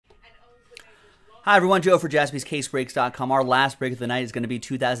Hi everyone, Joe for JaspysCaseBreaks.com. Our last break of the night is going to be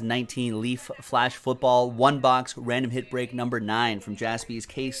 2019 Leaf Flash Football one box random hit break number 9 from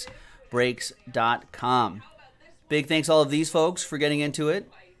JaspysCaseBreaks.com. Big thanks to all of these folks for getting into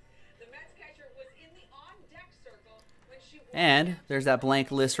it. And there's that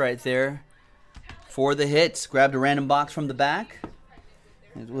blank list right there for the hits. Grabbed a random box from the back.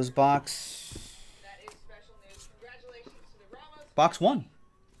 It was box 1.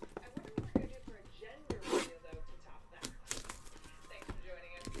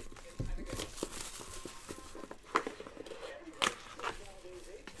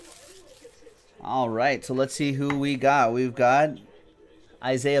 All right, so let's see who we got. We've got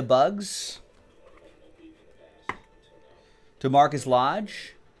Isaiah Buggs, DeMarcus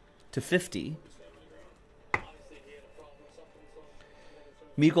Lodge /50,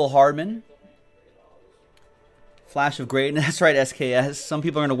 Mecole Hardman, Flash of Greatness. That's right, SKS. Some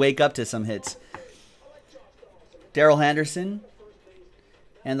people are going to wake up to some hits. Darrell Henderson.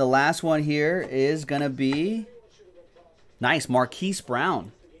 And the last one here is going to be, nice, Marquise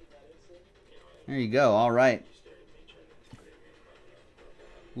Brown. There you go. All right.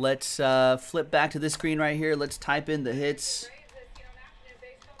 Let's flip back to this screen right here. Let's type in the hits.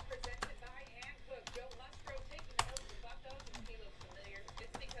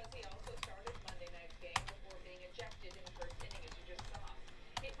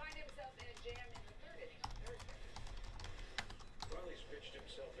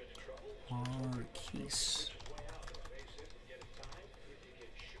 Marquise.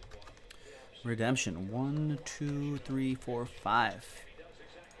 Redemption. 1, 2, 3, 4, 5.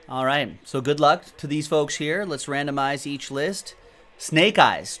 All right. So good luck to these folks here. Let's randomize each list. Snake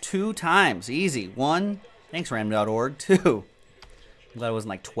Eyes 2 times. Easy. 1. Thanks, random.org. 2. I'm glad it wasn't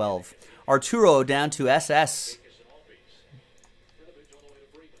like 12. Arturo down to SS.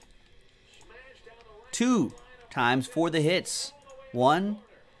 2 times for the hits. 1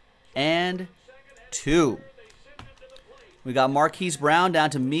 and 2. We got Marquise Brown down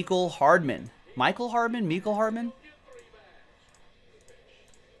to Mecole Hardman. Mecole Hardman?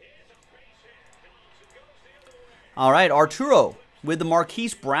 All right, Arturo with the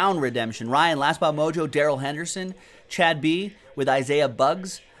Marquise Brown redemption. Ryan, Last Spot Mojo, Darrell Henderson. Chad B with Isaiah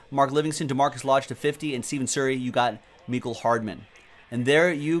Buggs. Mark Livingston, DeMarcus Lodge /50. And Steven Surrey, you got Mecole Hardman. And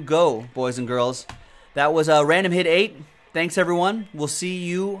there you go, boys and girls. That was a random hit 8. Thanks, everyone. We'll see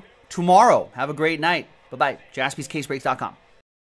you tomorrow. Have a great night. Bye-bye. JaspysCaseBreaks.com.